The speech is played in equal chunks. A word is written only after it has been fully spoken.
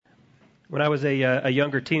When I was a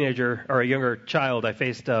younger teenager or a younger child, I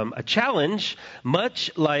faced a challenge, much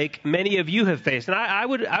like many of you have faced. And I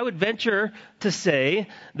would venture to say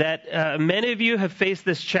that many of you have faced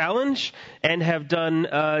this challenge and have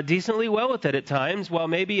done decently well with it at times, while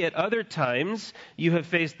maybe at other times you have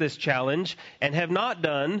faced this challenge and have not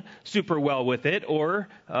done super well with it, or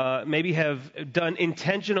maybe have done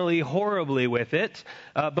intentionally horribly with it.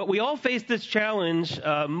 But we all face this challenge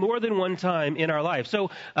more than one time in our life. So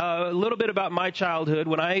a little bit about my childhood.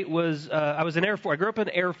 When I was an Air Force, I grew up an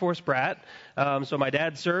Air Force brat. So my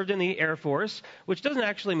dad served in the Air Force, which doesn't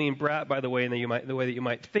actually mean brat, by the way, in the way that you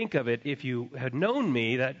might think of it. If you had known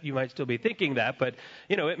me, that you might still be thinking that. But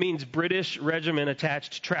it means British Regiment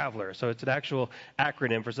Attached Traveler. So it's an actual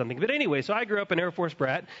acronym for something. But anyway, so I grew up an Air Force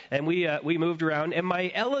brat, and we moved around. In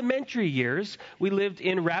my elementary years, we lived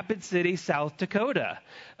in Rapid City, South Dakota,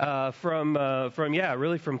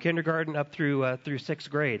 from kindergarten up through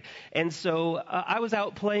sixth grade. And so I was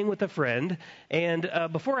out playing with a friend, and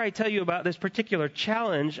before I tell you about this particular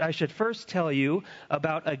challenge, I should first tell you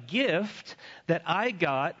about a gift that I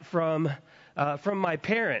got from my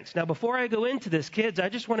parents. Now, before I go into this, kids, I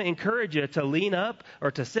just want to encourage you to lean up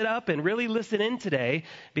or to sit up and really listen in today,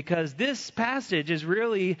 because this passage is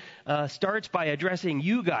really starts by addressing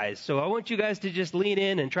you guys. So I want you guys to just lean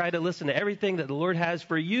in and try to listen to everything that the Lord has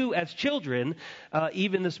for you as children,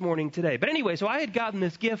 even this morning today. But anyway, so I had gotten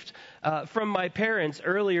this gift from my parents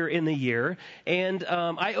earlier in the year, and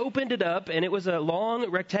I opened it up, and it was a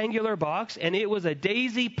long rectangular box, and it was a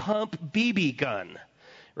Daisy Pump BB gun.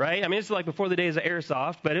 Right? I mean, it's like before the days of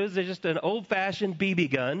airsoft, but it was just an old-fashioned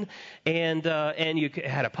BB gun, and you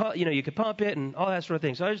had a pump, you could pump it and all that sort of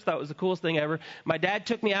thing. So I just thought it was the coolest thing ever. My dad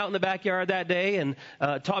took me out in the backyard that day and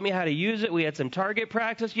taught me how to use it. We had some target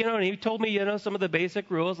practice, and he told me, some of the basic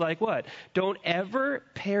rules, like what? Don't ever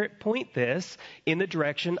point this in the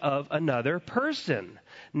direction of another person.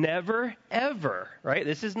 Never, ever. Right?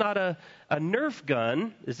 This is not a Nerf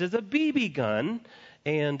gun. This is a BB gun.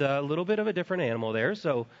 And a little bit of a different animal there.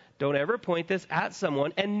 So don't ever point this at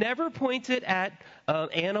someone, and never point it at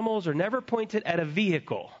animals, or never point it at a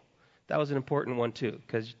vehicle. That was an important one too,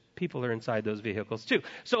 because people are inside those vehicles too.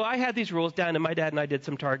 So I had these rules down, and my dad and I did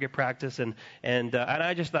some target practice, and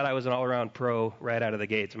I just thought I was an all-around pro right out of the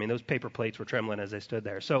gates. I mean, those paper plates were trembling as they stood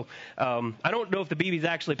there. So I don't know if the BBs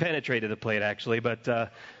actually penetrated the plate, but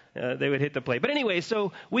they would hit the plate. But anyway,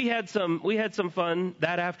 so we had some fun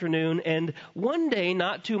that afternoon, and one day,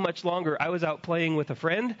 not too much longer, I was out playing with a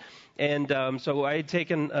friend, and so I had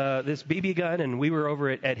taken this BB gun, and we were over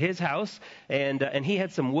at his house, and he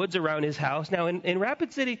had some woods around his house. Now, in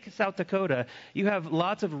Rapid City, South Dakota, you have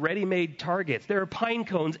lots of ready-made targets. There are pine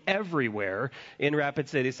cones everywhere in Rapid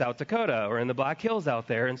City, South Dakota, or in the Black Hills out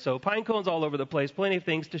there, and so pine cones all over the place, plenty of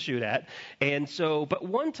things to shoot at. And so, but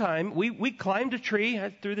one time, we climbed a tree.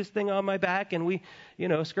 I threw this thing on my back, and we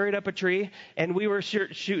scurried up a tree, and we were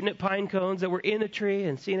shooting at pine cones that were in a tree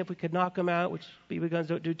and seeing if we could knock them out, which BB guns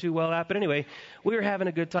don't do too well at. But anyway, we were having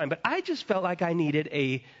a good time. But I just felt like I needed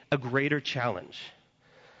a greater challenge,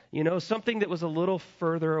 something that was a little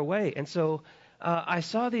further away. And so I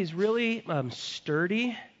saw these really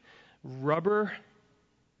sturdy rubber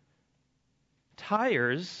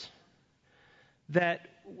tires that,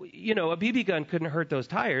 a BB gun couldn't hurt those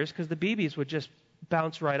tires, because the BBs would just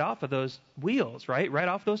bounce right off of those wheels, right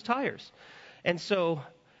off those tires. And so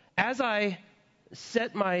as I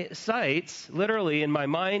set my sights, literally in my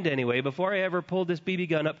mind anyway, before I ever pulled this BB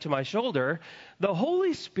gun up to my shoulder, the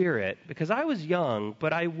Holy Spirit, because I was young,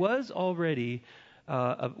 but I was already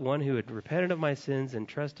one who had repented of my sins and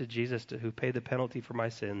trusted Jesus who paid the penalty for my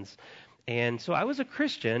sins. And so I was a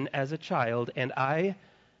Christian as a child, and I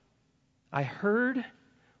heard,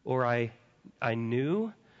 or I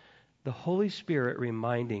knew, the Holy Spirit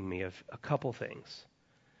reminding me of a couple things.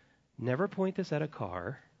 Never point this at a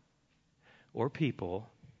car or people,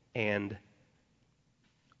 and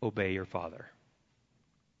obey your father.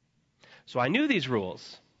 So I knew these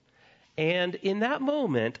rules. And in that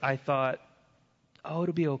moment, I thought,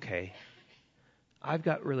 it'll be okay. I've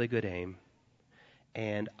got really good aim.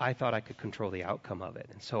 And I thought I could control the outcome of it.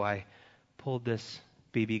 And so I pulled this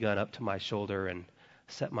BB gun up to my shoulder and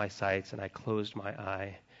set my sights, and I closed my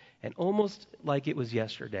eye. And almost like it was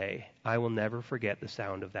yesterday, I will never forget the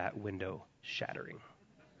sound of that window shattering.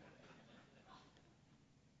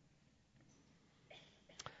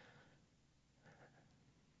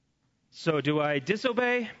 So do I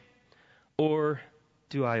disobey, or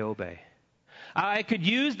do I obey? I could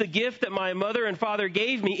use the gift that my mother and father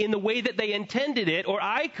gave me in the way that they intended it, or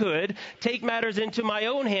I could take matters into my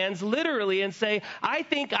own hands literally and say, I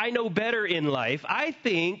think I know better in life. I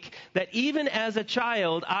think that even as a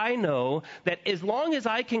child, I know that as long as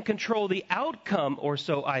I can control the outcome, or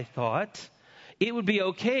so I thought, it would be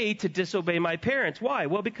okay to disobey my parents. Why?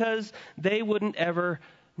 Well, because they wouldn't ever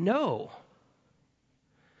know.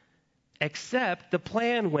 Except the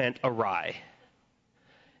plan went awry.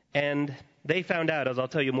 And they found out, as I'll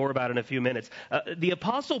tell you more about in a few minutes. The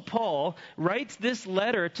Apostle Paul writes this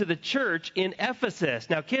letter to the church in Ephesus.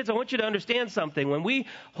 Now, kids, I want you to understand something. When we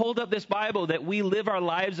hold up this Bible that we live our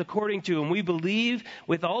lives according to, and we believe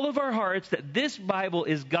with all of our hearts that this Bible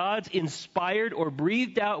is God's inspired or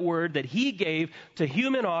breathed out word that he gave to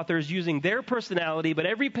human authors using their personality, but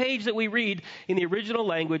every page that we read in the original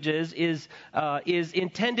languages is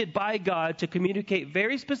intended by God to communicate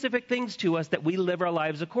very specific things to us that we live our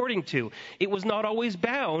lives according to. It was not always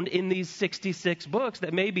bound in these 66 books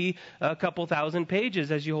that may be a couple thousand pages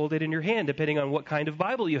as you hold it in your hand, depending on what kind of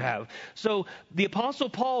Bible you have. So the Apostle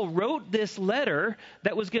Paul wrote this letter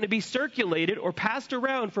that was going to be circulated or passed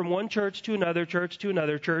around from one church to another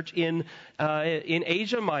church in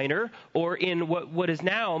Asia Minor, or in what is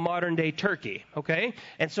now modern-day Turkey, okay?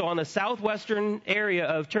 And so on the southwestern area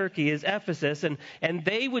of Turkey is Ephesus, and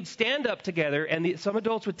they would stand up together, and some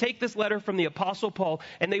adults would take this letter from the Apostle Paul,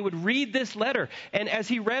 and they would read this letter. And as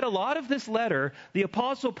he read a lot of this letter, the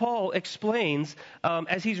Apostle Paul explains,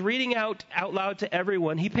 as he's reading out loud to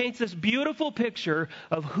everyone, he paints this beautiful picture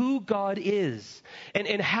of who God is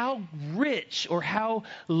and how rich or how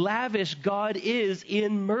lavish God is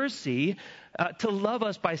in mercy to love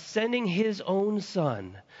us by sending his own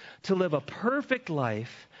Son to live a perfect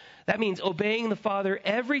life. That means obeying the Father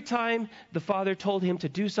every time the Father told him to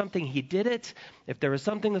do something, he did it. If there was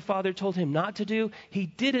something the Father told him not to do, he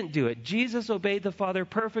didn't do it. Jesus obeyed the Father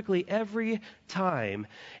perfectly every time.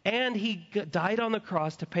 And he died on the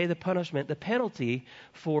cross to pay the punishment, the penalty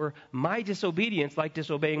for my disobedience, like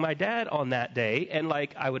disobeying my dad on that day. And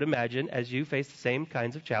like I would imagine, as you face the same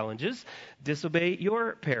kinds of challenges, disobey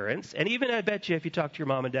your parents. And even I bet you if you talk to your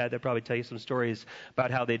mom and dad, they'll probably tell you some stories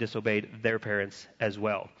about how they disobeyed their parents as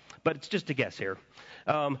well. But it's just a guess here.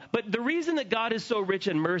 But the reason that God is so rich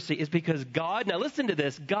in mercy is because God, now listen to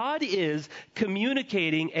this, God is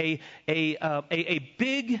communicating a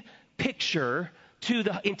big picture to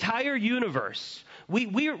the entire universe.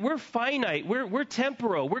 We're finite. We're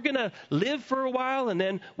temporal. We're going to live for a while, and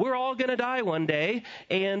then we're all going to die one day.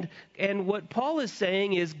 And what Paul is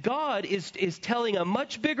saying is God is telling a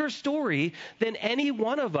much bigger story than any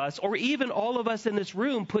one of us, or even all of us in this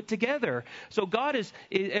room put together. So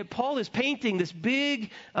Paul is painting this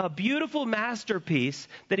big, beautiful masterpiece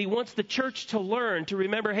that he wants the church to learn, to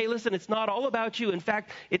remember, hey, listen, it's not all about you. In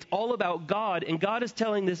fact, it's all about God. And God is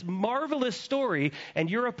telling this marvelous story, and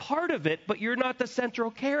you're a part of it, but you're not the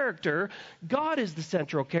central character. God is the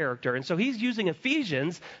central character. And so he's using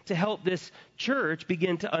Ephesians to help this church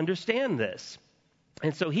begin to understand this.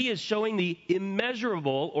 And so he is showing the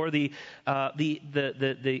immeasurable, or the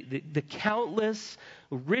countless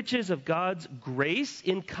riches of God's grace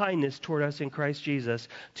in kindness toward us in Christ Jesus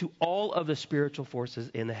to all of the spiritual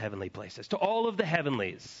forces in the heavenly places, to all of the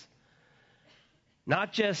heavenlies.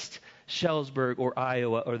 Not just Shellsburg or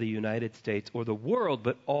Iowa or the United States or the world,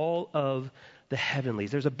 but all of the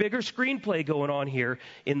heavenlies. There's a bigger screenplay going on here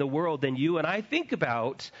in the world than you and I think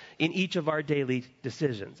about in each of our daily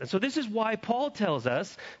decisions. And so this is why Paul tells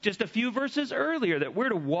us just a few verses earlier that we're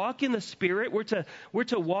to walk in the Spirit, we're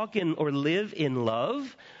to walk in or live in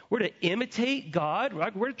love, we're to imitate God,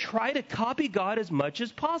 we're to try to copy God as much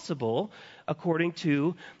as possible according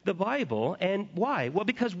to the Bible. And why? Well,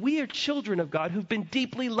 because we are children of God who've been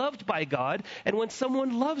deeply loved by God, and when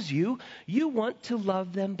someone loves you, you want to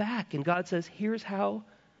love them back. And God says, here's how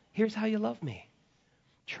you love me.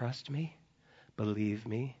 Trust me, believe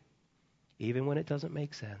me, even when it doesn't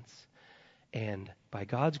make sense. And by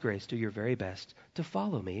God's grace, do your very best to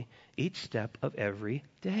follow me each step of every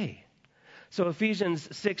day. So Ephesians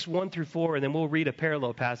 6, 1 through 4, and then we'll read a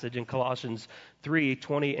parallel passage in Colossians 3,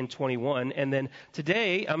 20 and 21. And then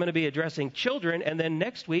today I'm going to be addressing children, and then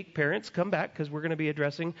next week, parents, come back because we're going to be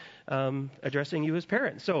addressing you as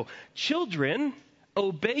parents. So children,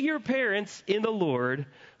 obey your parents in the Lord,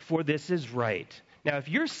 for this is right. Now, if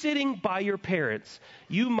you're sitting by your parents,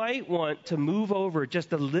 you might want to move over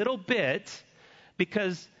just a little bit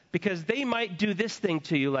because they might do this thing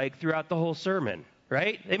to you like throughout the whole sermon.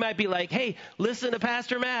 Right? They might be like, hey, listen to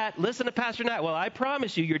Pastor Matt. Well, I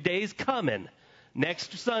promise you, your day's coming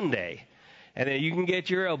next Sunday. And then you can get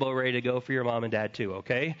your elbow ready to go for your mom and dad too,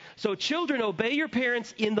 okay? So children, obey your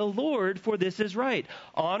parents in the Lord, for this is right.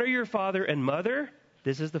 Honor your father and mother.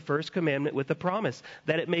 This is the first commandment with the promise,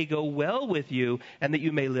 that it may go well with you and that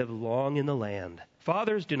you may live long in the land.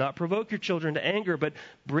 Fathers, do not provoke your children to anger, but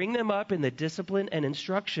bring them up in the discipline and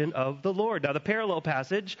instruction of the Lord. Now, the parallel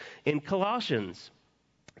passage in Colossians,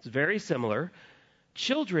 it's very similar.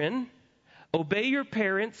 Children, obey your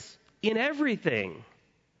parents in everything,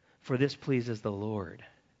 for this pleases the Lord.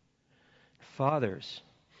 Fathers,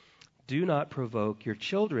 do not provoke your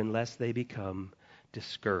children, lest they become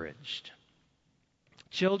discouraged.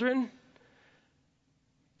 Children,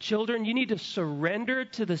 you need to surrender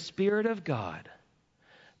to the Spirit of God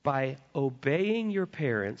by obeying your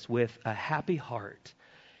parents with a happy heart,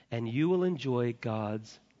 and you will enjoy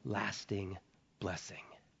God's lasting blessing.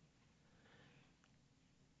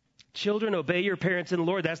 Children, obey your parents in the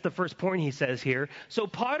Lord. That's the first point he says here. So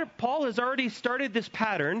Paul has already started this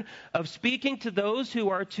pattern of speaking to those who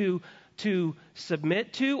are to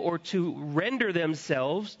submit to or to render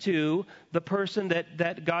themselves to the person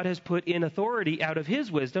that God has put in authority out of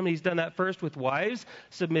his wisdom. He's done that first with wives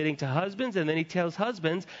submitting to husbands, and then he tells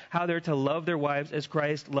husbands how they're to love their wives as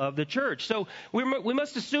Christ loved the church. So we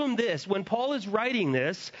must assume this. When Paul is writing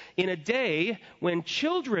this in a day when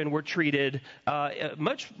children were treated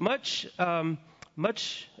much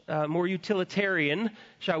more utilitarian,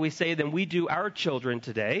 shall we say, than we do our children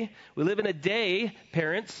today. We live in a day,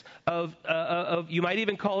 parents, of you might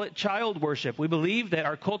even call it child worship. We believe that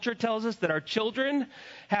our culture tells us that our children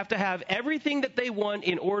have to have everything that they want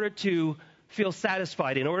in order to feel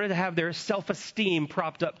satisfied, in order to have their self-esteem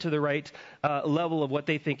propped up to the right level of what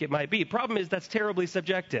they think it might be. Problem is that's terribly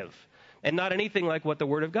subjective, and not anything like what the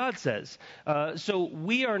Word of God says. So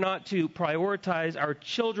we are not to prioritize our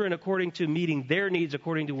children according to meeting their needs,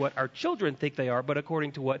 according to what our children think they are, but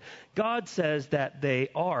according to what God says that they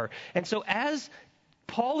are. And so as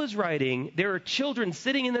Paul is writing, there are children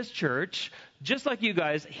sitting in this church, just like you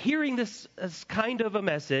guys, hearing this as kind of a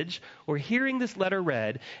message or hearing this letter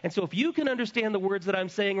read. And so if you can understand the words that I'm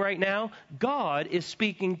saying right now, God is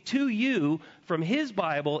speaking to you from his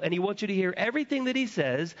Bible, and he wants you to hear everything that he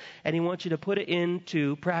says, and he wants you to put it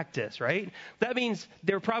into practice, right? That means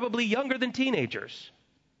they're probably younger than teenagers.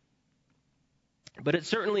 But it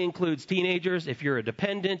certainly includes teenagers, if you're a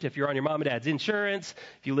dependent, if you're on your mom and dad's insurance,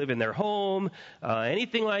 if you live in their home,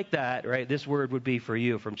 anything like that, right? This word would be for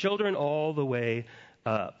you, from children all the way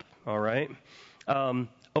up, all right?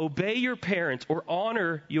 Obey your parents or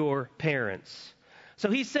honor your parents.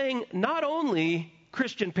 So he's saying not only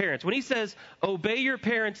Christian parents. When he says obey your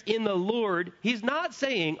parents in the Lord, he's not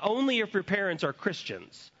saying only if your parents are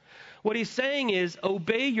Christians. What he's saying is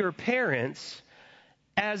obey your parents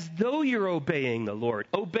as though you're obeying the Lord.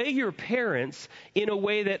 Obey your parents in a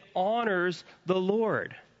way that honors the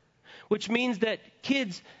Lord, which means that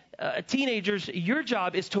kids, teenagers, your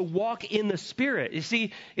job is to walk in the Spirit. You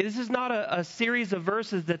see, this is not a series of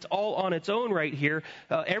verses that's all on its own right here.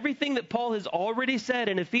 Everything that Paul has already said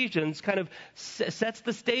in Ephesians kind of sets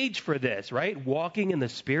the stage for this, right? Walking in the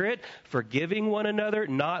Spirit, forgiving one another,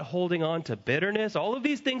 not holding on to bitterness. All of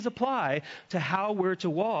these things apply to how we're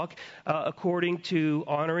to walk according to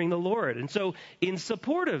honoring the Lord. And so in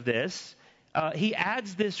support of this, he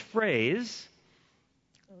adds this phrase,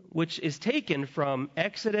 which is taken from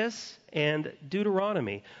Exodus and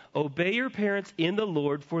Deuteronomy. Obey your parents in the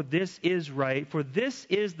Lord, for this is right. For this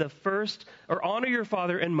is the first, or honor your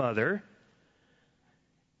father and mother.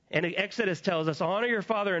 And Exodus tells us, honor your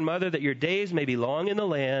father and mother that your days may be long in the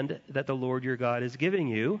land that the Lord your God is giving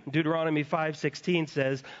you. Deuteronomy 5:16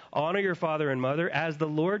 says, honor your father and mother as the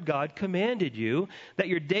Lord God commanded you, that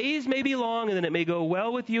your days may be long and that it may go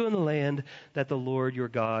well with you in the land that the Lord your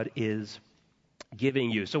God is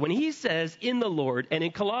giving you. So when he says in the Lord, and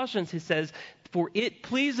in Colossians he says, for it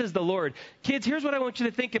pleases the Lord. Kids, here's what I want you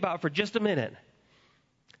to think about for just a minute.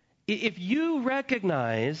 If you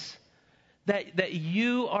recognize that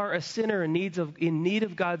you are a sinner in need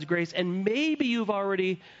of God's grace, and maybe you've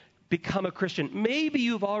already become a Christian, maybe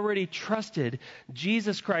you've already trusted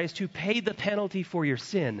Jesus Christ who paid the penalty for your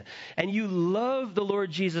sin, and you love the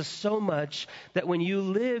Lord Jesus so much that when you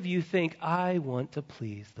live, you think, I want to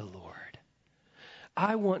please the Lord.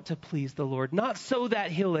 I want to please the Lord, not so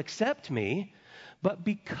that he'll accept me, but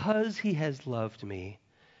because he has loved me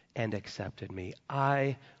and accepted me.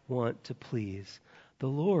 I want to please the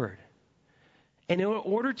Lord. And in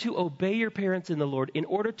order to obey your parents in the Lord, in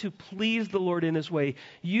order to please the Lord in this way,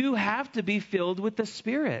 you have to be filled with the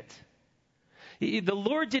Spirit. The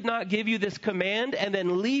Lord did not give you this command and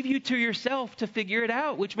then leave you to yourself to figure it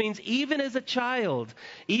out, which means even as a child,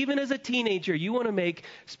 even as a teenager, you want to make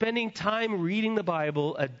spending time reading the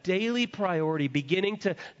Bible a daily priority, beginning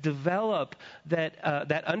to develop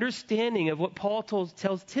that understanding of what Paul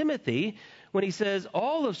tells Timothy when he says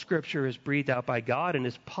all of Scripture is breathed out by God and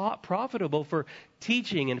is profitable for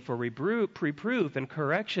teaching and for reproof and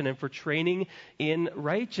correction and for training in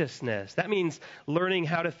righteousness. That means learning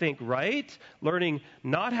how to think right, learning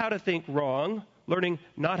not how to think wrong, learning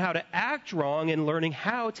not how to act wrong, and learning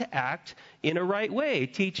how to act in a right way.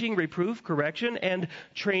 Teaching, reproof, correction, and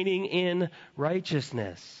training in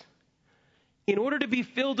righteousness. In order to be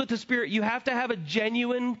filled with the Spirit, you have to have a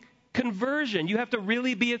genuine conversion. You have to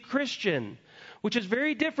really be a Christian, which is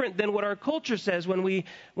very different than what our culture says when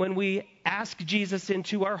we ask Jesus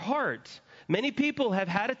into our heart. Many people have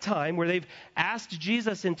had a time where they've asked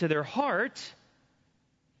Jesus into their heart,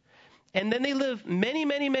 and then they live many,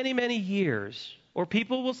 many, many, many years. Or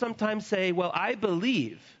people will sometimes say, well, I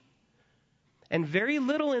believe. And very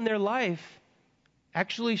little in their life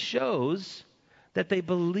actually shows that they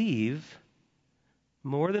believe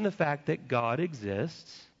more than the fact that God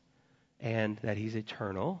exists and that He's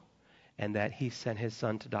eternal, and that He sent His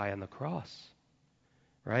Son to die on the cross.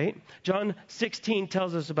 Right? John 16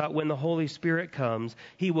 tells us about when the Holy Spirit comes,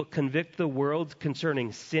 He will convict the world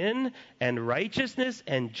concerning sin and righteousness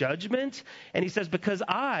and judgment. And He says, because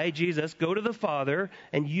I, Jesus, go to the Father,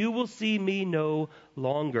 and you will see me no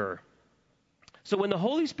longer. So when the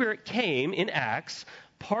Holy Spirit came in Acts,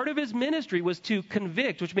 part of His ministry was to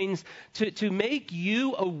convict, which means to make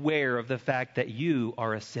you aware of the fact that you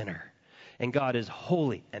are a sinner. And God is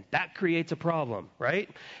holy, and that creates a problem, right?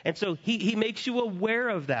 And so he makes you aware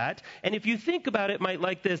of that. And if you think about it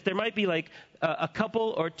like this, there might be like a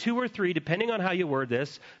couple or two or three, depending on how you word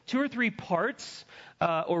this, two or three parts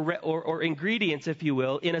or ingredients, if you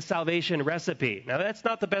will, in a salvation recipe. Now, that's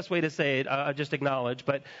not the best way to say it, I just acknowledge,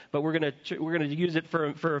 but we're gonna use it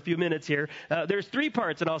for a few minutes here. There's three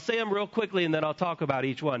parts, and I'll say them real quickly, and then I'll talk about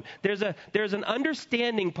each one. There's an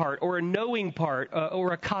understanding part, or a knowing part,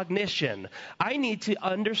 or a cognition. I need to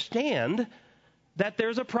understand that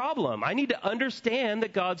there's a problem. I need to understand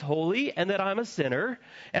that God's holy and that I'm a sinner,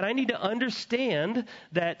 and I need to understand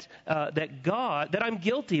that I'm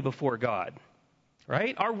guilty before God.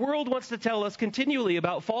 Right? Our world wants to tell us continually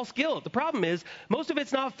about false guilt. The problem is, most of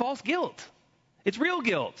it's not false guilt. It's real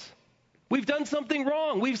guilt. We've done something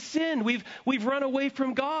wrong. We've sinned. We've run away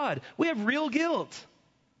from God. We have real guilt.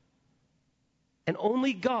 And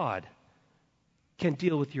only God can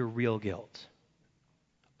deal with your real guilt.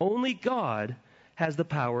 Only God has the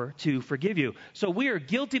power to forgive you. So we are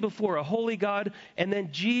guilty before a holy God, and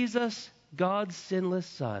then Jesus, God's sinless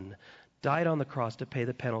Son, died on the cross to pay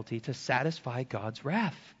the penalty to satisfy God's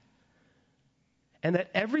wrath. And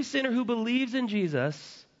that every sinner who believes in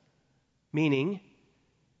Jesus, meaning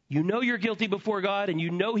you know you're guilty before God and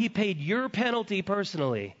you know He paid your penalty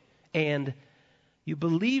personally, and you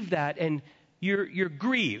believe that, and you're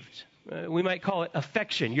grieved. We might call it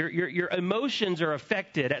affection. Your emotions are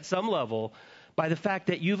affected at some level by the fact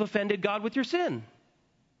that you've offended God with your sin.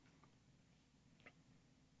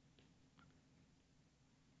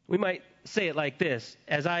 We might say it like this: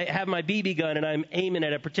 as I have my BB gun and I'm aiming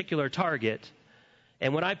at a particular target,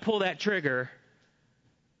 and when I pull that trigger,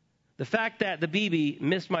 the fact that the BB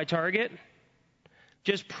missed my target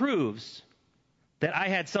just proves that I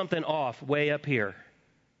had something off way up here.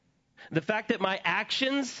 The fact that my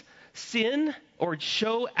actions sin or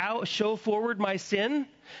show forward my sin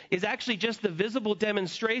is actually just the visible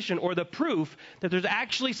demonstration or the proof that there's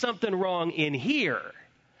actually something wrong in here.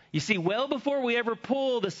 You see, well before we ever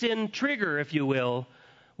pull the sin trigger, if you will,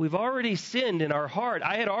 we've already sinned in our heart.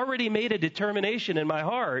 I had already made a determination in my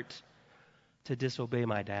heart to disobey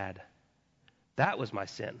my dad. That was my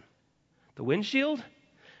sin. The windshield?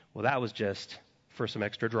 Well, that was just for some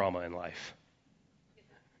extra drama in life.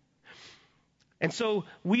 And so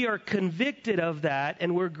we are convicted of that,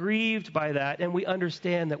 and we're grieved by that, and we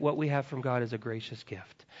understand that what we have from God is a gracious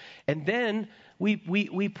gift. And then we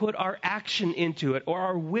put our action into it, or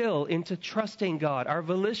our will into trusting God, our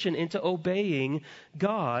volition into obeying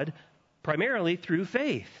God, primarily through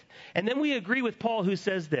faith. And then we agree with Paul, who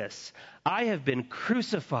says this: I have been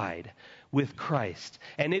crucified with Christ,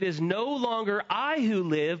 and it is no longer I who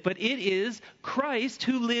live, but it is Christ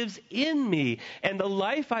who lives in me. And the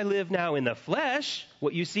life I live now in the flesh,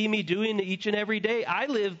 what you see me doing each and every day, I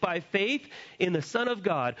live by faith in the Son of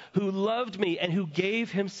God, who loved me and who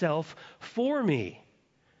gave Himself for me.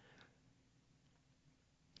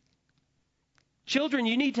 Children,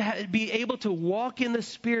 you need to be able to walk in the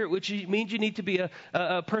Spirit, which means you need to be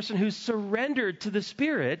a person who's surrendered to the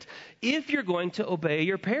Spirit if you're going to obey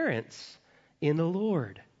your parents in the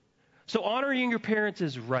Lord. So honoring your parents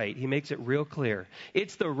is right. He makes it real clear.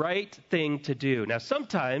 It's the right thing to do. Now,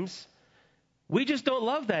 sometimes we just don't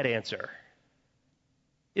love that answer.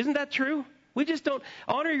 Isn't that true? We just don't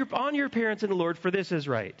honor your parents in the Lord, for this is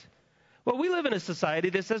right. Well, we live in a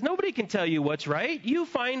society that says nobody can tell you what's right. You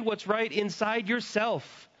find what's right inside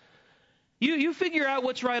yourself. You figure out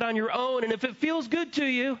what's right on your own, and if it feels good to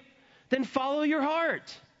you, then follow your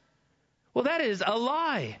heart. Well, that is a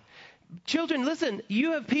lie. Children, listen,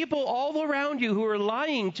 you have people all around you who are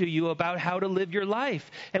lying to you about how to live your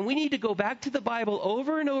life. And we need to go back to the Bible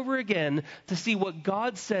over and over again to see what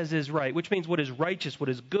God says is right, which means what is righteous, what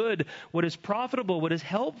is good, what is profitable, what is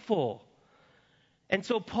helpful. And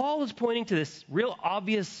so Paul is pointing to this real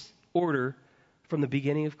obvious order from the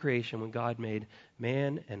beginning of creation when God made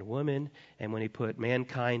man and woman, and when he put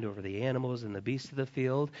mankind over the animals and the beasts of the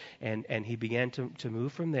field, and he began to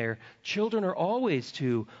move from there. Children are always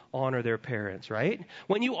to honor their parents, right?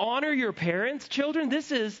 When you honor your parents, children,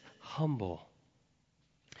 this is humble.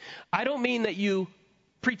 I don't mean that you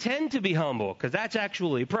pretend to be humble, because that's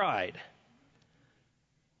actually pride.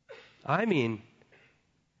 I mean,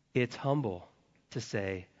 it's humble to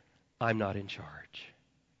say, I'm not in charge.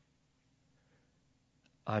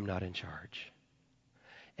 I'm not in charge.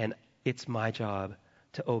 And it's my job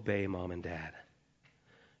to obey mom and dad.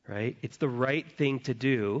 Right? It's the right thing to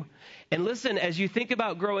do. And listen, as you think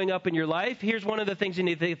about growing up in your life, here's one of the things you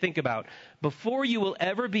need to think about. Before you will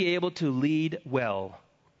ever be able to lead well,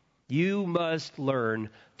 you must learn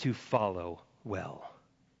to follow well.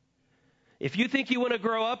 If you think you want to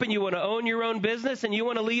grow up and you want to own your own business and you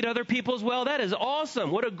want to lead other people's well, that is awesome.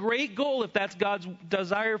 What a great goal if that's God's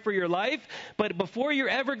desire for your life. But before you're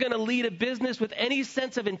ever going to lead a business with any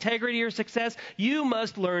sense of integrity or success, you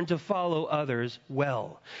must learn to follow others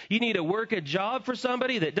well. You need to work a job for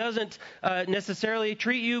somebody that doesn't necessarily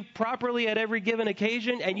treat you properly at every given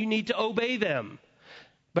occasion, and you need to obey them.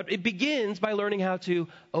 But it begins by learning how to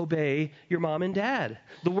obey your mom and dad.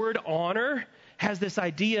 The word honor has this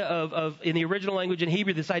idea of in the original language in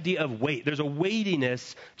Hebrew, this idea of weight. There's a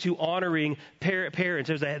weightiness to honoring parents.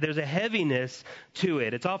 There's a heaviness to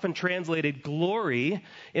it. It's often translated glory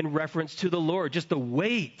in reference to the Lord, just the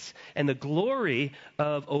weight and the glory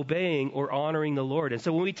of obeying or honoring the Lord. And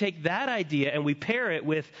so when we take that idea and we pair it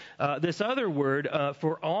with this other word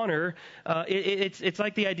for honor, it's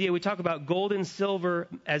like the idea we talk about gold and silver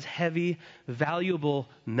as heavy, valuable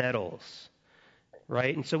metals.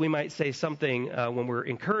 Right? And so we might say something when we're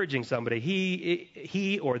encouraging somebody,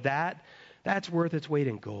 he or that's worth its weight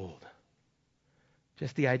in gold.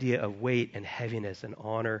 Just the idea of weight and heaviness and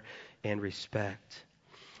honor and respect.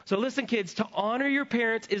 So listen, kids, to honor your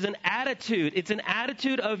parents is an attitude. It's an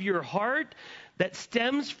attitude of your heart that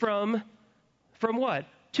stems from what?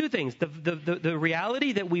 Two things. The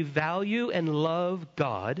reality that we value and love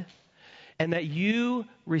God, and that you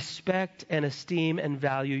respect and esteem and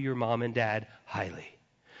value your mom and dad highly,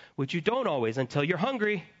 which you don't always until you're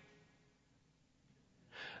hungry,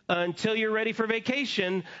 until you're ready for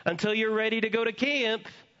vacation, until you're ready to go to camp,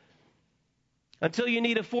 until you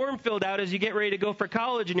need a form filled out as you get ready to go for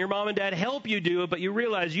college and your mom and dad help you do it, but you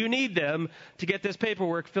realize you need them to get this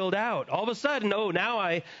paperwork filled out. All of a sudden, now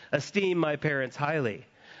I esteem my parents highly.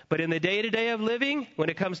 But in the day-to-day of living, when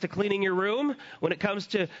it comes to cleaning your room, when it comes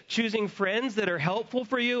to choosing friends that are helpful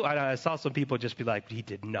for you, I saw some people just be like, he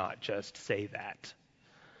did not just say that.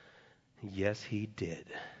 Yes, he did.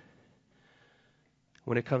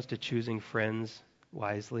 When it comes to choosing friends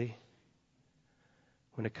wisely,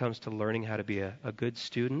 when it comes to learning how to be a good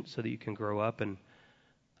student so that you can grow up and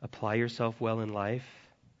apply yourself well in life,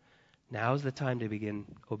 now's the time to begin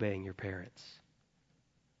obeying your parents.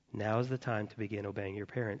 Now is the time to begin obeying your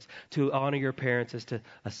parents. To honor your parents is to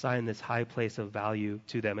assign this high place of value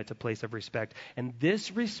to them. It's a place of respect. And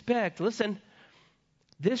this respect, listen,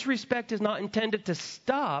 this respect is not intended to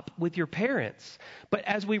stop with your parents. But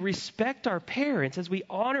as we respect our parents, as we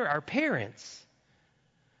honor our parents,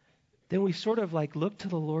 then we sort of like look to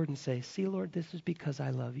the Lord and say, see, Lord, this is because I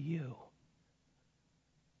love you.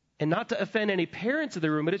 And not to offend any parents in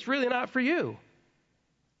the room, but it's really not for you.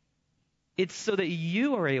 It's so that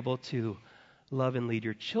you are able to love and lead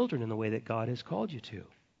your children in the way that God has called you to.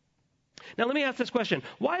 Now, let me ask this question.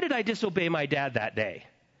 Why did I disobey my dad that day?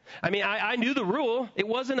 I mean, I knew the rule. It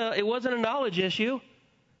wasn't a knowledge issue.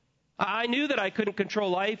 I knew that I couldn't control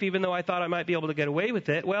life, even though I thought I might be able to get away with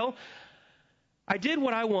it. Well, I did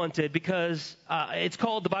what I wanted because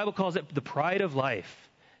the Bible calls it the pride of life.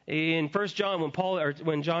 In 1 John,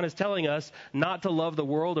 when John is telling us not to love the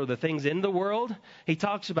world or the things in the world, he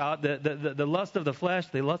talks about the lust of the flesh,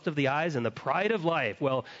 the lust of the eyes, and the pride of life.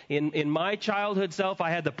 Well, in my childhood self, I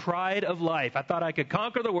had the pride of life. I thought I could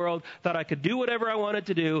conquer the world, thought I could do whatever I wanted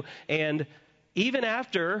to do. And even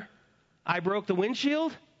after I broke the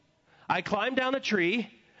windshield, I climbed down the tree,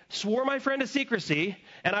 swore my friend to secrecy,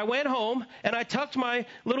 and I went home and I tucked my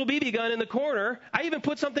little BB gun in the corner. I even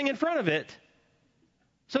put something in front of it,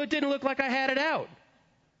 so it didn't look like I had it out.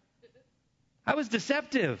 I was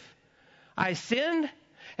deceptive. I sinned,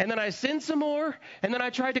 and then I sinned some more, and then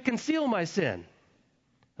I tried to conceal my sin.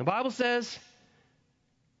 The Bible says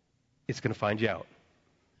it's going to find you out.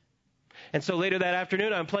 And so later that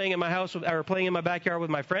afternoon, I'm playing in my house, or playing in my backyard with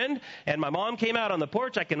my friend, and my mom came out on the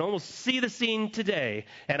porch. I can almost see the scene today.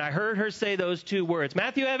 And I heard her say those two words,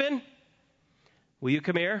 "Matthew Evan, will you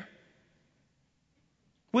come here?"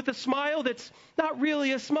 With a smile that's not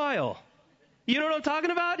really a smile. You know what I'm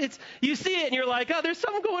talking about? You see it and you're like, oh, there's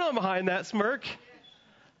something going on behind that smirk.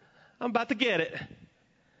 I'm about to get it.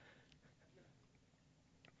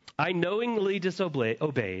 I knowingly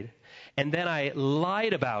disobeyed, and then I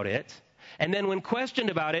lied about it. And then when questioned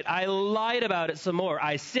about it, I lied about it some more.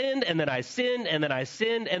 I sinned, and then I sinned, and then I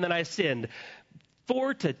sinned, and then I sinned.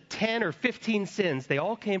 4 to 10 or 15 sins. They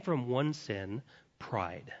all came from one sin,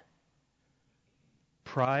 pride.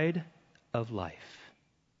 Pride of life.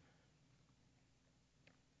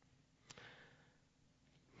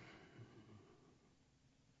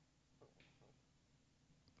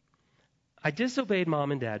 I disobeyed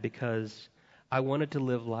mom and dad because I wanted to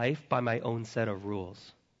live life by my own set of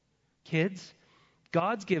rules. Kids,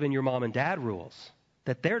 God's given your mom and dad rules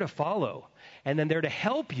that they're to follow, and then they're to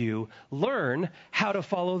help you learn how to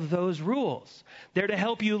follow those rules. They're to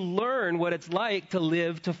help you learn what it's like to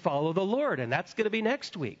live to follow the Lord, and that's going to be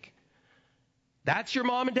next week. That's your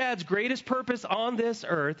mom and dad's greatest purpose on this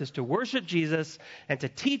earth, is to worship Jesus and to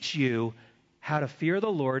teach you how to fear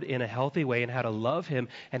the Lord in a healthy way and how to love him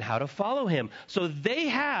and how to follow him. So they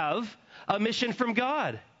have a mission from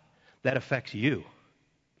God that affects you.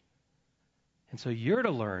 And so you're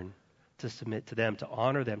to learn to submit to them, to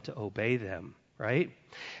honor them, to obey them, right?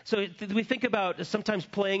 So we think about sometimes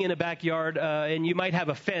playing in a backyard, and you might have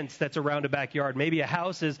a fence that's around a backyard. Maybe a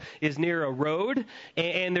house is near a road,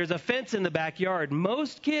 and there's a fence in the backyard.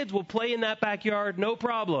 Most kids will play in that backyard, no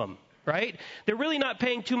problem. Right? They're really not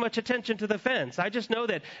paying too much attention to the fence. I just know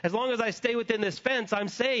that as long as I stay within this fence, I'm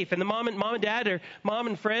safe. And the mom and dad or mom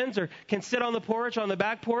and friends can sit on the porch, on the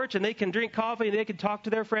back porch, and they can drink coffee and they can talk to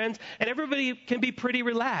their friends, and everybody can be pretty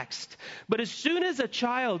relaxed. But as soon as a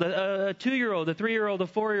child, a 2-year-old, a 3-year-old, a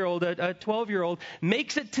 4-year-old, a 12-year-old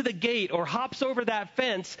makes it to the gate or hops over that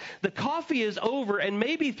fence, the coffee is over and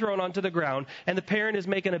may be thrown onto the ground, and the parent is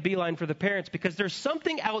making a beeline for the parents because there's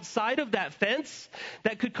something outside of that fence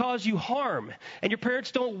that could cause you harm, and your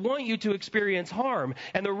parents don't want you to experience harm.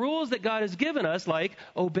 And the rules that God has given us, like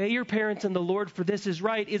obey your parents in the Lord for this is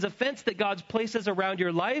right, is a fence that God places around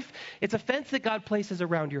your life. It's a fence that God places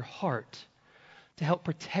around your heart to help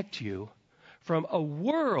protect you from a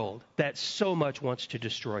world that so much wants to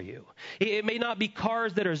destroy you. It may not be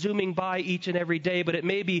cars that are zooming by each and every day, but it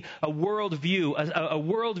may be a worldview, a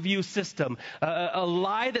worldview system, a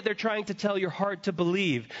lie that they're trying to tell your heart to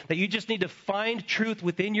believe, that you just need to find truth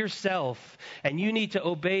within yourself, and you need to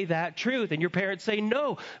obey that truth. And your parents say,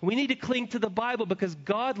 no, we need to cling to the Bible because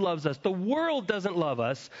God loves us. The world doesn't love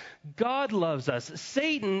us. God loves us.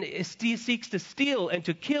 Satan seeks to steal and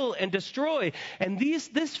to kill and destroy. And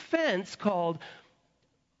this fence called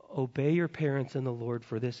obey your parents in the Lord,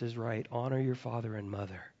 for this is right, honor your father and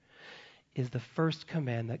mother, is the first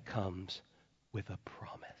command that comes with a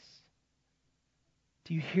promise.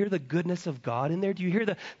 Do you hear the goodness of God in there? Do you hear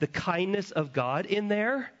the kindness of God in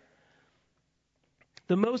there?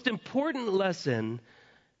 The most important lesson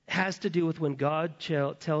has to do with when God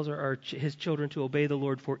tells his children to obey the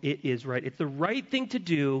Lord, for it is right. It's the right thing to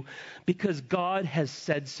do because God has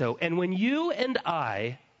said so. And when you and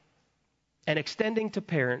I, and extending to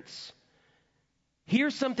parents,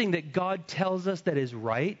 here's something that God tells us that is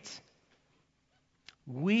right,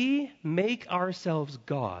 we make ourselves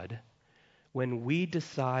God when we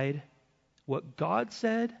decide what God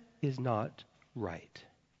said is not right,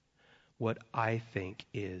 what I think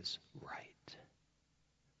is right.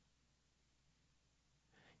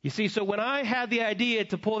 You see, so when I had the idea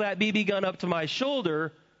to pull that BB gun up to my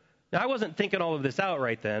shoulder, now I wasn't thinking all of this out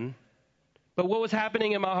right then, but what was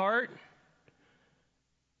happening in my heart?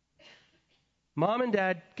 Mom and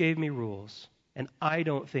Dad gave me rules, and I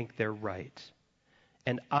don't think they're right.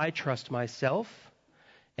 And I trust myself,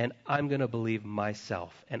 and I'm going to believe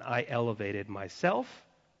myself. And I elevated myself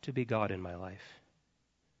to be God in my life.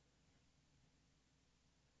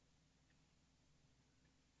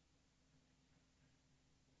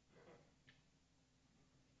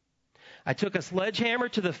 I took a sledgehammer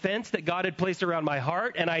to the fence that God had placed around my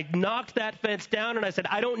heart, and I knocked that fence down, and I said,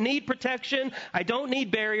 I don't need protection. I don't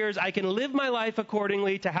need barriers. I can live my life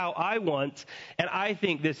accordingly to how I want, and I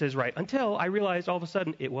think this is right. Until I realized all of a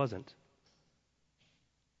sudden it wasn't.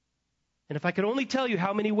 And if I could only tell you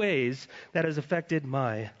how many ways that has affected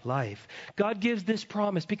my life. God gives this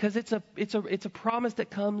promise because it's a promise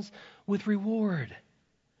that comes with reward.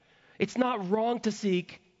 It's not wrong to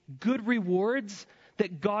seek good rewards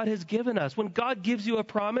that God has given us. When God gives you a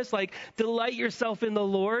promise like delight yourself in the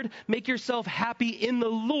Lord, make yourself happy in the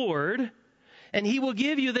Lord, and He will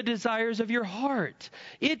give you the desires of your heart.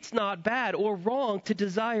 It's not bad or wrong to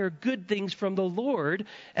desire good things from the Lord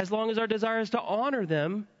as long as our desire is to honor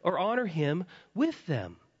them or honor Him with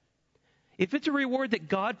them. If it's a reward that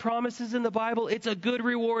God promises in the Bible, it's a good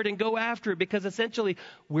reward, and go after it because essentially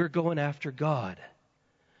we're going after God.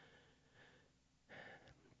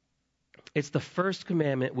 It's the first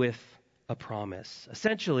commandment with a promise.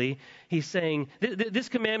 Essentially, he's saying, this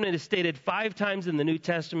commandment is stated 5 times in the New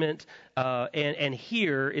Testament, and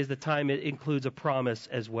here is the time it includes a promise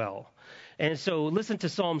as well. And so listen to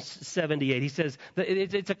Psalm 78. He says,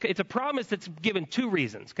 it's a promise that's given 2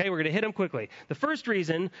 reasons. Okay, we're going to hit them quickly. The first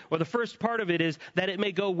reason, or the first part of it, is that it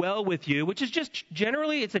may go well with you, which is just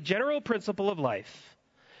generally, it's a general principle of life.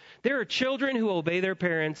 There are children who obey their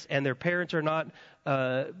parents, and their parents are not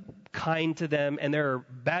kind to them, and there are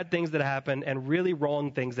bad things that happen and really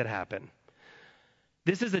wrong things that happen.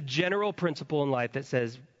 This is a general principle in life that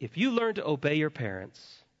says, if you learn to obey your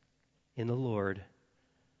parents in the Lord,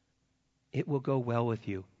 it will go well with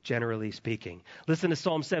you, generally speaking. Listen to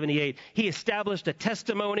Psalm 78. He established a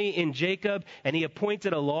testimony in Jacob, and He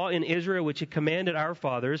appointed a law in Israel, which He commanded our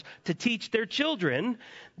fathers to teach their children,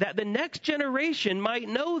 that the next generation might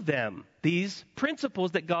know them. These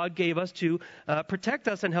principles that God gave us to protect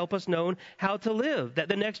us and help us know how to live, that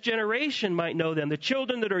the next generation might know them, the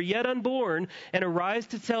children that are yet unborn, and arise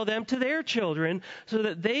to tell them to their children, so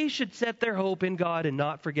that they should set their hope in God and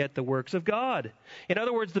not forget the works of God. In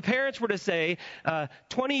other words, the parents were to say,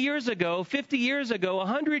 20 years ago, 50 years ago,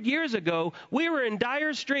 100 years ago, we were in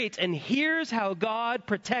dire straits, and here's how God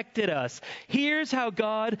protected us. Here's how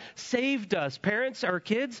God saved us. Parents or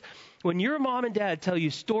kids, when your mom and dad tell you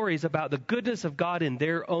stories about the goodness of God in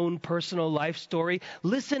their own personal life story,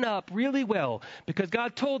 listen up really well, because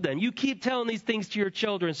God told them, you keep telling these things to your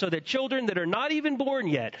children so that children that are not even born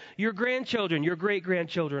yet, your grandchildren, your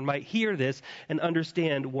great-grandchildren might hear this and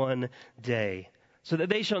understand one day, so that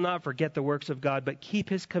they shall not forget the works of God, but keep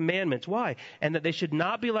His commandments. Why? And that they should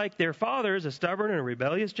not be like their fathers, a stubborn and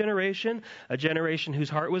rebellious generation, a generation whose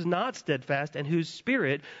heart was not steadfast and whose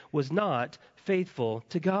spirit was not faithful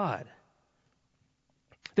to God.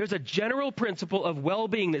 There's a general principle of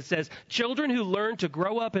well-being that says children who learn to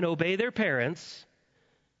grow up and obey their parents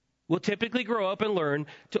will typically grow up and learn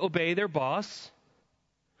to obey their boss,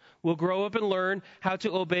 will grow up and learn how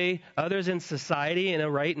to obey others in society in a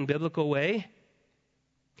right and biblical way,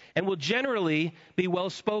 and will generally be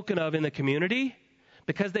well spoken of in the community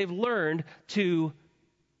because they've learned to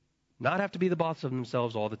not have to be the boss of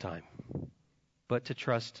themselves all the time, but to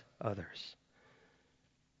trust others.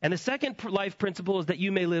 And the second life principle is that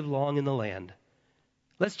you may live long in the land.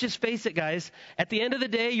 Let's just face it, guys. At the end of the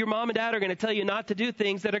day, your mom and dad are going to tell you not to do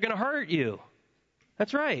things that are going to hurt you.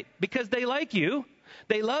 That's right, because they like you,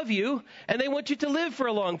 they love you, and they want you to live for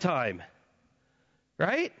a long time.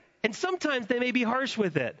 Right? And sometimes they may be harsh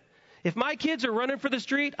with it. If my kids are running for the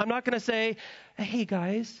street, I'm not going to say, hey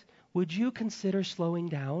guys, would you consider slowing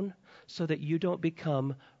down so that you don't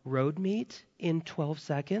become road meat in 12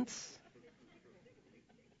 seconds?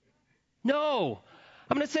 No.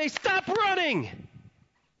 I'm going to say, stop running.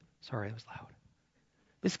 Sorry, that was loud.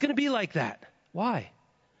 It's going to be like that. Why?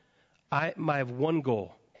 I have one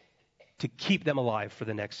goal, to keep them alive for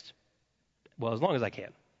the next, well, as long as I can.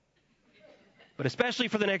 But especially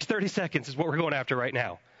for the next 30 seconds is what we're going after right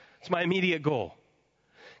now. It's my immediate goal.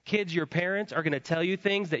 Kids, your parents are going to tell you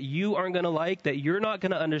things that you aren't going to like, that you're not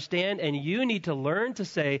going to understand, and you need to learn to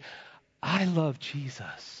say, I love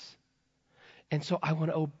Jesus. And so I want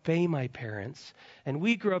to obey my parents. And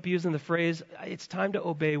we grew up using the phrase, it's time to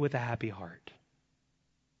obey with a happy heart.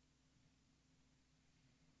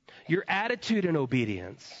 Your attitude in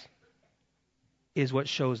obedience is what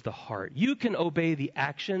shows the heart. You can obey the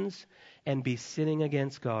actions and be sinning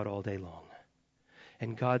against God all day long.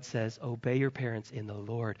 And God says, obey your parents in the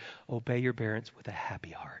Lord. Obey your parents with a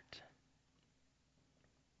happy heart.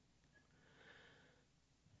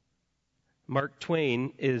 Mark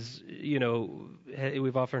Twain is,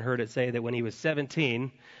 we've often heard it say that when he was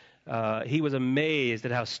 17, he was amazed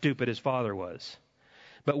at how stupid his father was.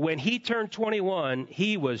 But when he turned 21,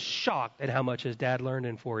 he was shocked at how much his dad learned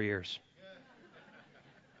in 4 years.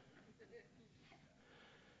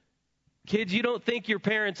 Kids, you don't think your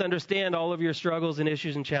parents understand all of your struggles and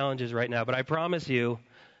issues and challenges right now, but I promise you,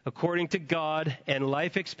 according to God and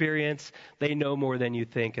life experience, they know more than you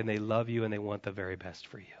think, and they love you, and they want the very best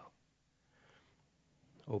for you.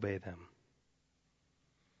 Obey them.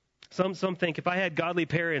 Some think if I had godly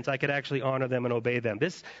parents, I could actually honor them and obey them.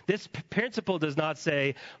 This principle does not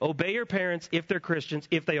say, obey your parents if they're Christians,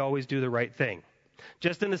 if they always do the right thing.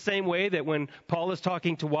 Just in the same way that when Paul is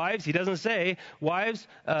talking to wives, he doesn't say, wives,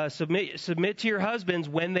 submit to your husbands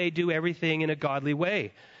when they do everything in a godly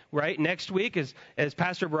way. Right? Next week, as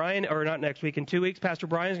Pastor Brian, or not next week, in 2 weeks, Pastor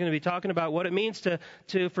Brian is going to be talking about what it means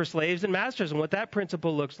for slaves and masters and what that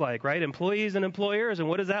principle looks like, right? Employees and employers, and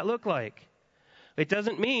what does that look like? It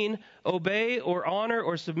doesn't mean obey or honor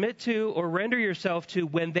or submit to or render yourself to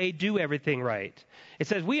when they do everything right. It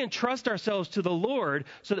says we entrust ourselves to the Lord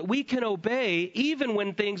so that we can obey even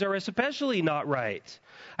when things are especially not right.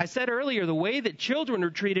 I said earlier, the way that children are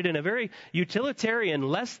treated in a very utilitarian,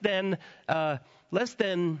 less than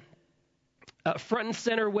front and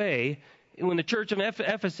center way when the church of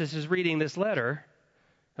Ephesus is reading this letter,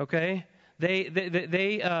 okay,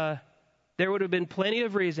 there would have been plenty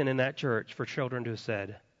of reason in that church for children to have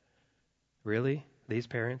said, really? These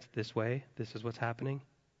parents, this way? This is what's happening?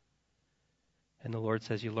 And the Lord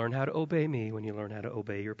says, you learn how to obey me when you learn how to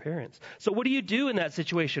obey your parents. So what do you do in that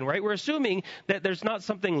situation, right? We're assuming that there's not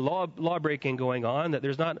something law-breaking going on, that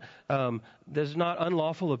there's not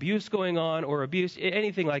unlawful abuse going on or abuse,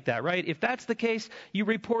 anything like that, right? If that's the case, you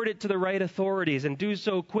report it to the right authorities and do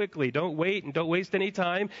so quickly. Don't wait and don't waste any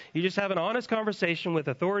time. You just have an honest conversation with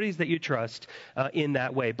authorities that you trust in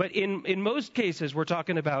that way. But in most cases, we're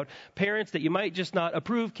talking about parents that you might just not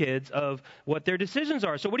approve kids of what their decisions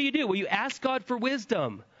are. So what do? Well, you ask God for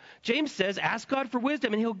wisdom. James says, ask God for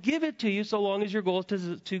wisdom, and he'll give it to you so long as your goal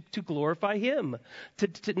is to glorify him,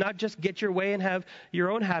 to not just get your way and have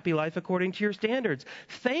your own happy life according to your standards.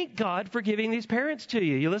 Thank God for giving these parents to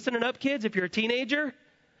you. You listening up, kids, if you're a teenager?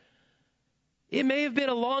 It may have been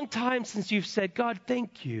a long time since you've said, God,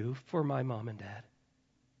 thank you for my mom and dad.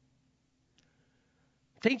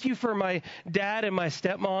 Thank you for my dad and my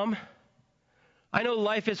stepmom. I know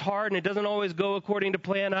life is hard and it doesn't always go according to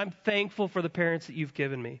plan. I'm thankful for the parents that you've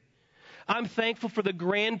given me. I'm thankful for the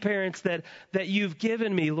grandparents that you've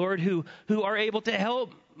given me, Lord, who are able to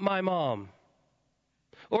help my mom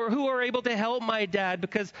or who are able to help my dad,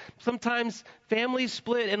 because sometimes families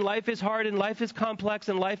split and life is hard and life is complex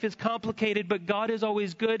and life is complicated, but God is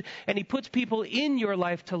always good and he puts people in your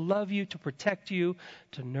life to love you, to protect you,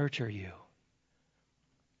 to nurture you.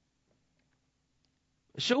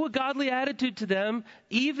 Show a godly attitude to them,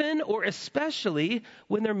 even or especially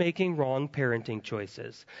when they're making wrong parenting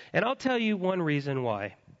choices. And I'll tell you one reason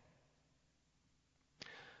why.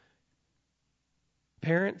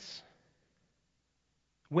 Parents,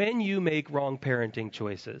 when you make wrong parenting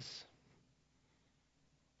choices,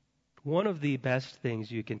 one of the best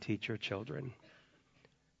things you can teach your children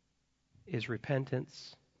is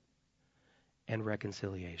repentance and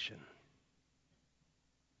reconciliation.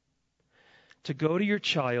 To go to your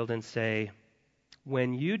child and say,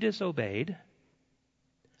 when you disobeyed,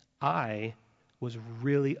 I was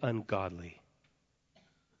really ungodly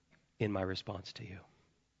in my response to you.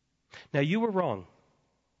 Now, you were wrong,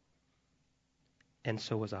 and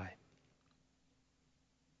so was I.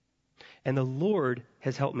 And the Lord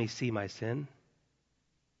has helped me see my sin,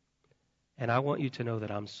 and I want you to know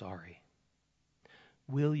that I'm sorry.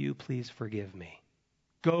 Will you please forgive me?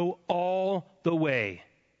 Go all the way.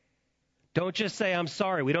 Don't just say, I'm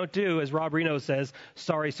sorry. We don't do, as Rob Reno says,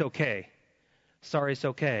 sorry's okay. Sorry's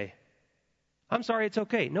okay. I'm sorry, it's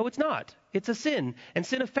okay. No, it's not. It's a sin. And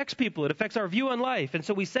sin affects people. It affects our view on life. And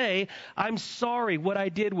so we say, I'm sorry. What I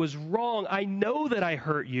did was wrong. I know that I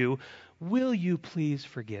hurt you. Will you please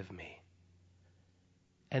forgive me?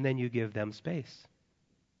 And then you give them space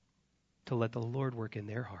to let the Lord work in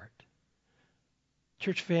their heart.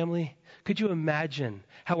 Church family, could you imagine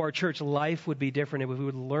how our church life would be different if we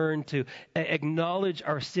would learn to acknowledge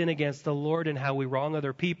our sin against the Lord and how we wrong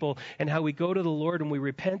other people and how we go to the Lord and we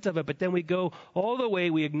repent of it, but then we go all the way,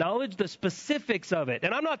 we acknowledge the specifics of it.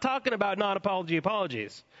 And I'm not talking about non-apology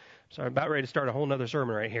apologies. Sorry, I'm about ready to start a whole nother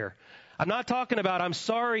sermon right here. I'm not talking about, I'm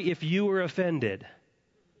sorry if you were offended.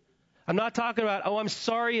 I'm not talking about, I'm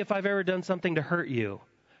sorry if I've ever done something to hurt you.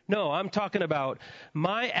 No, I'm talking about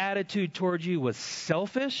my attitude towards you was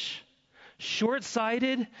selfish,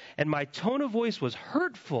 short-sighted and my tone of voice was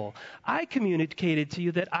hurtful, I communicated to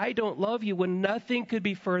you that I don't love you when nothing could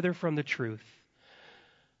be further from the truth.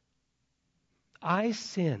 I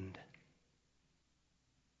sinned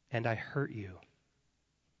and I hurt you.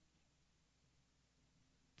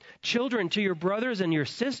 Children, to your brothers and your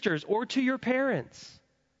sisters or to your parents.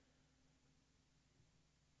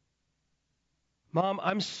 Mom,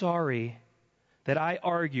 I'm sorry that I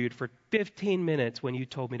argued for 15 minutes when you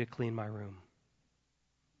told me to clean my room.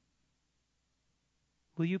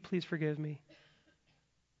 Will you please forgive me?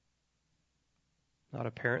 Not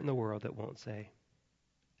a parent in the world that won't say,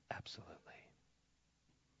 absolutely.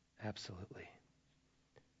 Absolutely.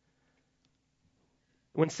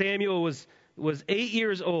 When Samuel was 8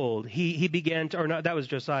 years old, he began to, or not, that was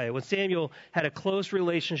Josiah. When Samuel had a close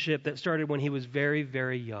relationship that started when he was very,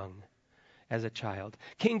 very young as a child.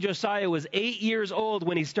 King Josiah was 8 years old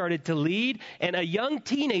when he started to lead, and a young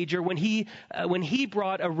teenager when he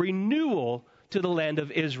brought a renewal to the land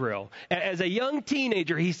of Israel. As a young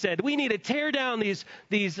teenager, he said, we need to tear down these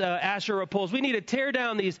Asherah poles. We need to tear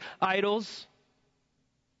down these idols.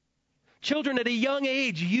 Children, at a young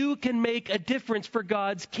age, you can make a difference for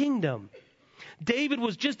God's kingdom. David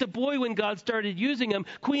was just a boy when God started using him.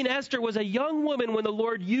 Queen Esther was a young woman when the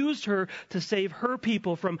Lord used her to save her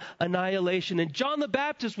people from annihilation. And John the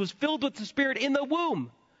Baptist was filled with the Spirit in the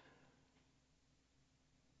womb.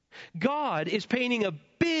 God is painting a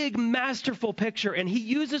big, masterful picture, and he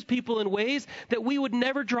uses people in ways that we would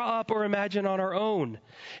never draw up or imagine on our own.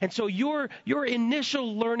 And so your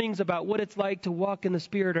initial learnings about what it's like to walk in the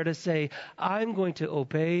Spirit are to say, I'm going to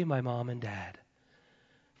obey my mom and dad,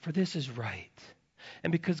 for this is right.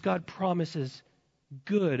 And because God promises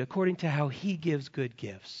good according to how he gives good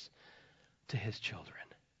gifts to his children.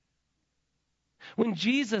 When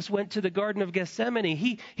Jesus went to the Garden of Gethsemane,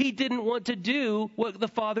 he didn't want to do what the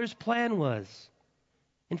Father's plan was.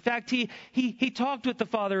 In fact, he talked with the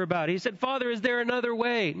Father about it. He said, Father, is there another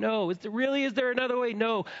way? No. Is there another way?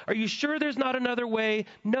 No. Are you sure there's not another way?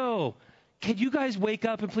 No. Can you guys wake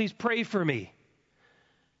up and please pray for me?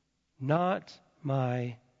 Not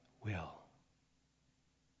my will.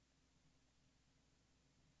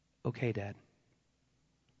 Okay, Dad.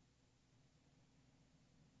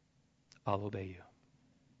 I'll obey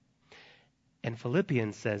you. And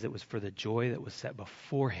Philippians says it was for the joy that was set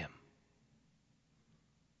before him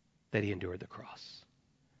that he endured the cross.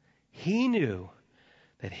 He knew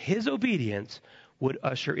that his obedience would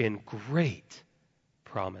usher in great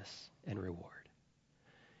promise and reward.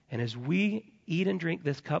 And as we eat and drink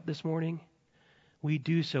this cup this morning, we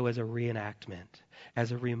do so as a reenactment,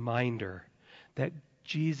 as a reminder that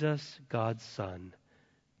Jesus, God's Son,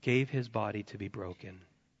 gave his body to be broken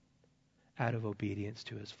out of obedience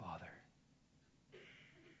to his Father.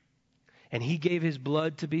 And he gave his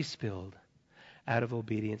blood to be spilled out of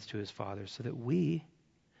obedience to his Father so that we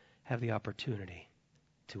have the opportunity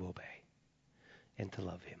to obey and to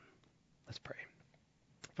love him. Let's pray.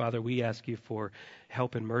 Father, we ask you for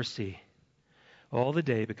help and mercy all the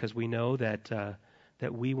day because we know that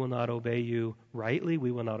we will not obey you rightly.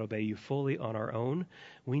 We will not obey you fully on our own.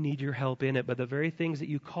 We need your help in it. But the very things that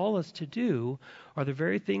you call us to do are the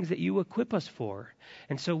very things that you equip us for.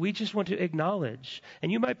 And so we just want to acknowledge.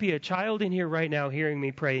 And you might be a child in here right now hearing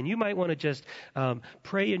me pray. And you might want to just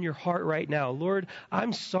pray in your heart right now. Lord,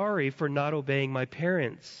 I'm sorry for not obeying my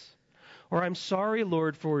parents. Or I'm sorry,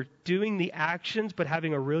 Lord, for doing the actions but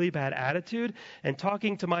having a really bad attitude and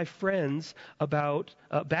talking to my friends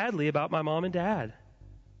badly about my mom and dad.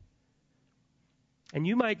 And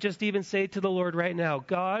you might just even say to the Lord right now,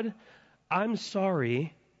 God, I'm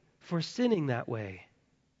sorry for sinning that way.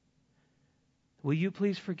 Will you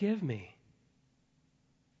please forgive me?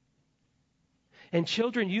 And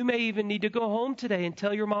children, you may even need to go home today and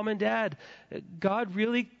tell your mom and dad, God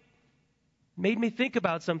really made me think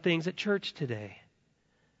about some things at church today.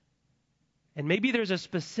 And maybe there's a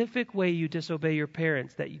specific way you disobey your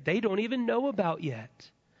parents that they don't even know about yet.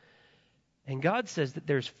 And God says that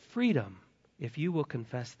there's freedom if you will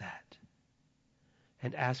confess that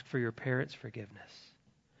and ask for your parents' forgiveness.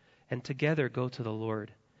 And together go to the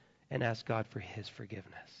Lord and ask God for his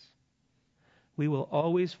forgiveness. We will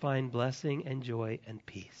always find blessing and joy and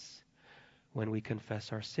peace when we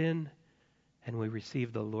confess our sin and we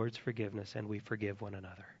receive the Lord's forgiveness and we forgive one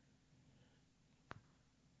another.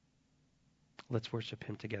 Let's worship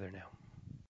him together now.